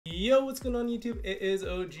Yo, what's going on YouTube? It is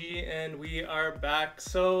OG and we are back.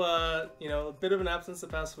 So, a bit of an absence the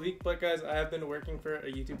past week, but guys, I have been working for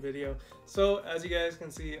a YouTube video. So, as you guys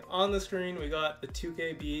can see on the screen, we got the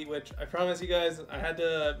 2KB, which I promise you guys, I had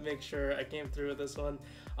to make sure I came through with this one.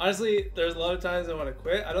 Honestly, there's a lot of times I want to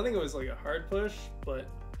quit. I don't think it was like a hard push, but it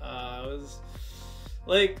was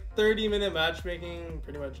like 30-minute matchmaking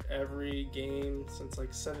pretty much every game since like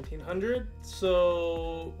 1700.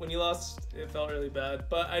 So when you lost, it felt really bad,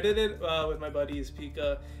 but I did it with my buddies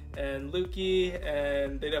Pika and Lukey,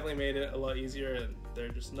 and they definitely made it a lot easier, and they're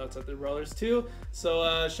just nuts at their brawlers too.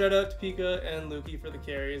 So shout out to Pika and Lukey for the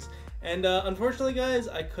carries. And unfortunately guys,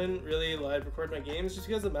 I couldn't really live record my games just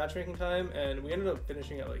because of matchmaking time, and we ended up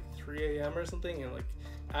finishing at like 3 a.m. or something, and like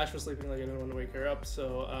Ash was sleeping, like I didn't want to wake her up.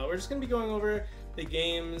 So we're just gonna be going over the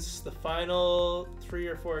games, the final 3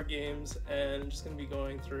 or 4 games, and just gonna be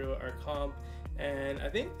going through our comp. And I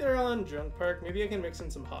think they're on Junk Park. Maybe I can mix in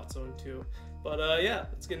some Hot Zone too. But yeah,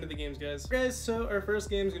 let's get into the games, guys. Guys, so our first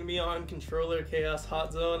game is gonna be on Controller Chaos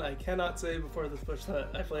Hot Zone. I cannot say before this push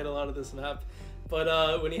that I played a lot of this map.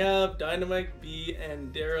 But when you have Dynamite, B,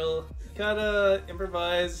 and Daryl, you gotta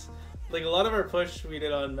improvise. Like a lot of our push we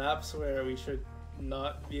did on maps where we should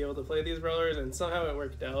not be able to play these brawlers, and somehow it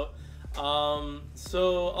worked out.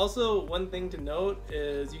 So also one thing to note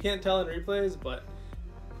is you can't tell in replays, but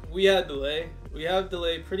we had delay. We have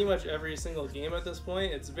delay pretty much every single game at this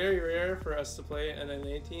point. It's very rare for us to play an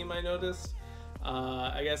NA team, I noticed.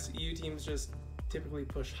 I guess EU teams just typically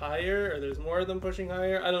push higher, or there's more of them pushing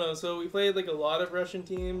higher. I don't know. So we played like a lot of Russian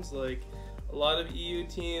teams, like a lot of EU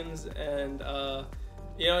teams, and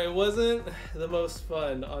it wasn't the most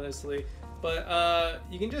fun, honestly. But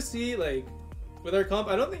you can just see, like, with our comp,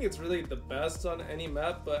 I don't think it's really the best on any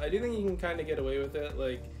map, but I do think you can kind of get away with it.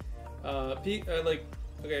 Like,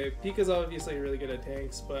 Pika's obviously really good at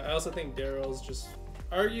tanks, but I also think Daryl's just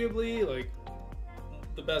arguably, like,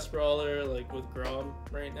 the best brawler, like, with Grom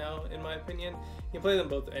right now, in my opinion. You can play them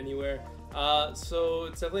both anywhere. So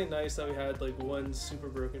it's definitely nice that we had, like, one super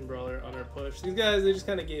broken brawler on our push. These guys, they just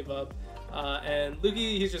kind of gave up. And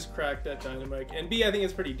Lukey, he's just cracked at Dynamite. And B, I think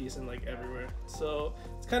it's pretty decent, like, everywhere. So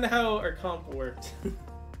it's kind of how our comp worked.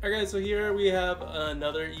 Alright guys, so here we have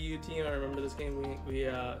another EU team. I remember this game we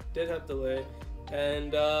did have delay.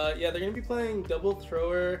 And yeah, they're going to be playing Double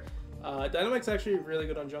Thrower. Dynamite's actually really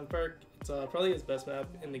good on Junk Park. It's probably his best map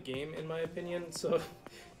in the game, in my opinion. So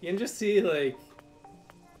you can just see, like,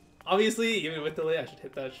 obviously, even with delay, I should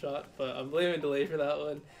hit that shot, but I'm blaming delay for that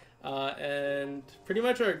one. And pretty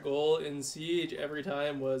much our goal in Siege every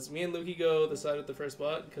time was me and Lukey go the side with the first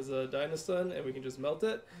bot because of Dyna's stun, and we can just melt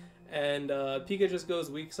it. And Pika just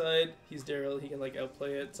goes weak side. He's Daryl, he can like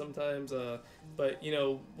outplay it sometimes, but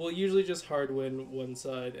we'll usually just hard win one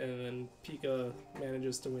side, and then Pika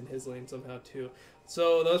manages to win his lane somehow too.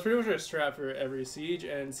 So that was pretty much our strat for every Siege,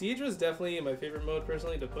 and Siege was definitely my favorite mode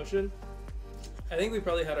personally to push in. I think we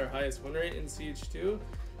probably had our highest win rate in Siege too.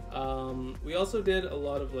 We also did a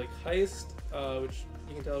lot of like heist, which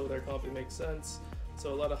you can tell with our comp it makes sense.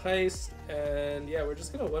 So a lot of heist, and yeah, we're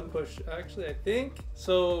just gonna one push actually, I think.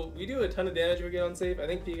 So we do a ton of damage if we get on safe. I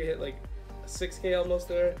think Pika hit like 6k almost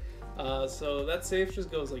there. So that safe just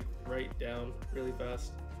goes like right down really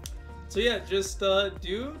fast. So yeah, just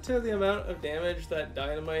due to the amount of damage that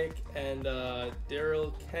Dynamite and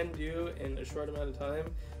Daryl can do in a short amount of time,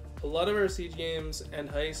 a lot of our Siege games and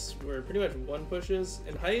heists were pretty much one pushes.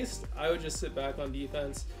 In heist, I would just sit back on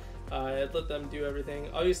defense. I'd let them do everything.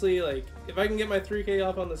 Obviously, like, if I can get my 3k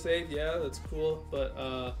off on the save, yeah, that's cool, but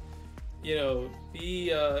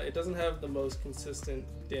it doesn't have the most consistent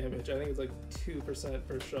damage. I think it's like 2%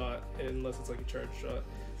 per shot, unless it's like a charge shot.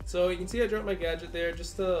 So you can see I dropped my gadget there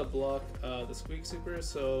just to block the Squeak Super,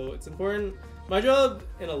 so it's important. My job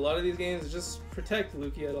in a lot of these games is just protect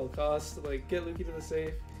Lukey at all costs, like get Lukey to the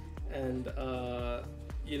safe, and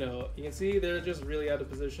you can see they're just really out of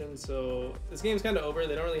position, so this game's kind of over.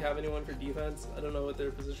 They don't really have anyone for defense. I don't know what their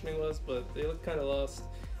positioning was, but they look kind of lost,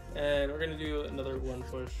 and we're going to do another one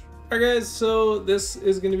push. Alright guys, so this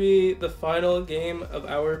is going to be the final game of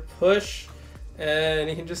our push, and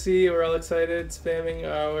you can just see we're all excited, spamming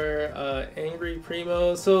our Angry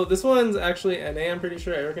Primo. So this one's actually NA, I'm pretty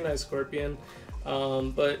sure. I recognize Scorpion.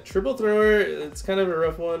 But Triple Thrower, it's kind of a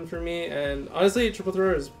rough one for me, and honestly Triple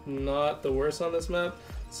Thrower is not the worst on this map,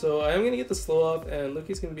 so I am going to get the slow off, and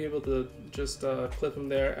Lukey's going to be able to just clip him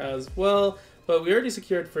there as well. But we already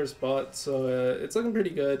secured first bot, so it's looking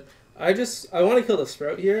pretty good. I want to kill the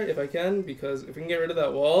Sprout here if I can, because if we can get rid of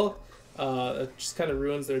that wall, it just kind of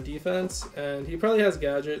ruins their defense, and he probably has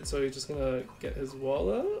gadget, so he's just going to get his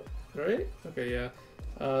wall out, right? Okay, yeah.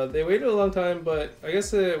 They waited a long time, but I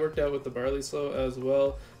guess it worked out with the barley slow as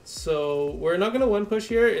well. So we're not gonna one push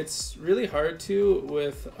here. It's really hard to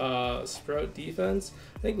with Sprout defense.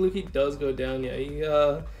 I think Lukey does go down. Yeah, he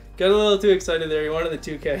got a little too excited there. He wanted the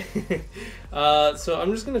 2K. So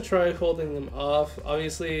I'm just gonna try holding them off.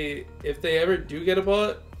 Obviously, if they ever do get a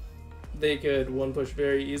bot, they could one push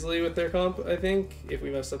very easily with their comp, I think, if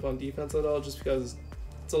we messed up on defense at all, just because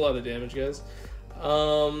it's a lot of damage, guys.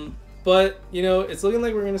 But, you know, it's looking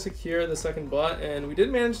like we're going to secure the second bot, and we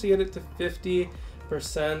did manage to get it to 50%,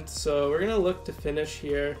 so we're going to look to finish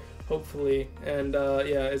here, hopefully. And,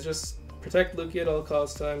 yeah, it's just protect Lukey at all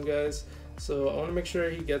cost time, guys. So I want to make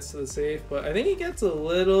sure he gets to the safe, but I think he gets a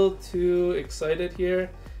little too excited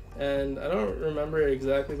here, and I don't remember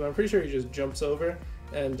exactly, but I'm pretty sure he just jumps over.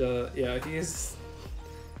 And yeah,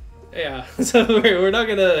 so we're not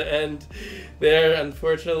gonna end there,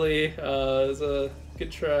 unfortunately. It was a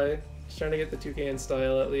good try, just trying to get the 2K in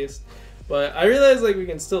style at least, but I realized like we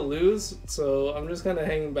can still lose, so I'm just kind of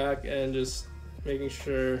hanging back and just making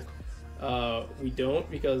sure we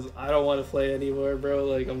don't, because I don't want to play anymore, bro.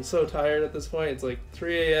 Like, I'm so tired at this point. It's like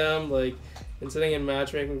 3 a.m. like, been sitting in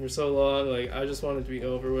matchmaking for so long. Like, I just want it to be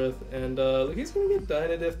over with. And look, he's gonna get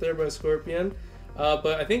Dynadiff there by Scorpion.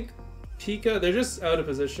 But I think Pika, they're just out of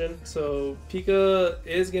position, so Pika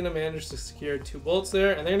is going to manage to secure 2 bolts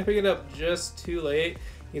there, and they're going to pick it up just too late.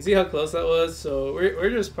 You can see how close that was, so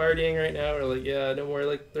we're just partying right now. We're like, yeah, no more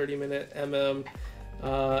like 30-minute MM.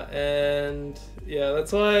 And yeah,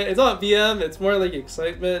 that's why it's not BM, it's more like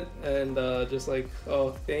excitement, and just like,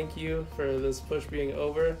 oh, thank you for this push being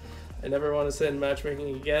over. I never want to sit in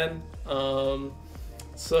matchmaking again.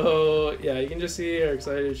 So yeah, you can just see they're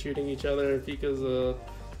excited shooting each other. Pika's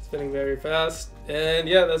spinning very fast. And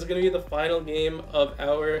yeah, that's going to be the final game of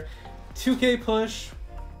our 2K push.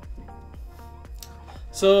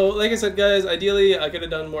 So like I said, guys, ideally I could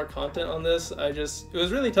have done more content on this. It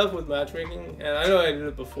was really tough with matchmaking, and I know I did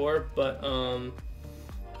it before, but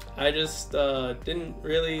I just didn't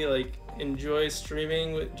really like enjoy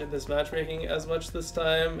streaming with this matchmaking as much this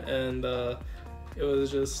time, and it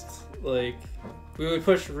was just like we would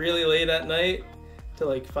push really late at night to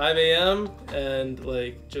like 5 a.m. and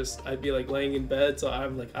like just I'd be like laying in bed, so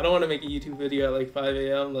I'm like, I don't want to make a YouTube video at like 5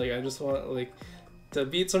 a.m. Like, I just want like to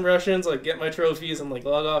beat some Russians, like get my trophies and like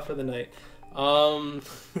log off for the night.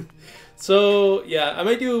 So yeah, I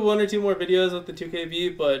might do 1 or 2 more videos with the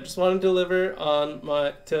 2KB, but just want to deliver on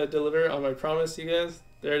my promise to you guys.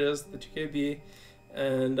 There it is, the 2KB.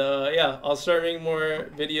 And yeah, I'll start making more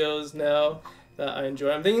videos now that I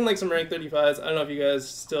enjoy. I'm thinking like some rank 35s. I don't know if you guys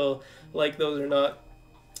still like those or not.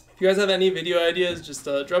 If you guys have any video ideas, just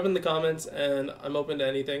drop in the comments, and I'm open to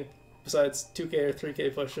anything besides 2K or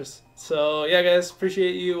 3K pushes. So yeah, guys,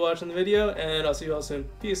 appreciate you watching the video, and I'll see you all soon.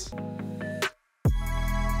 Peace.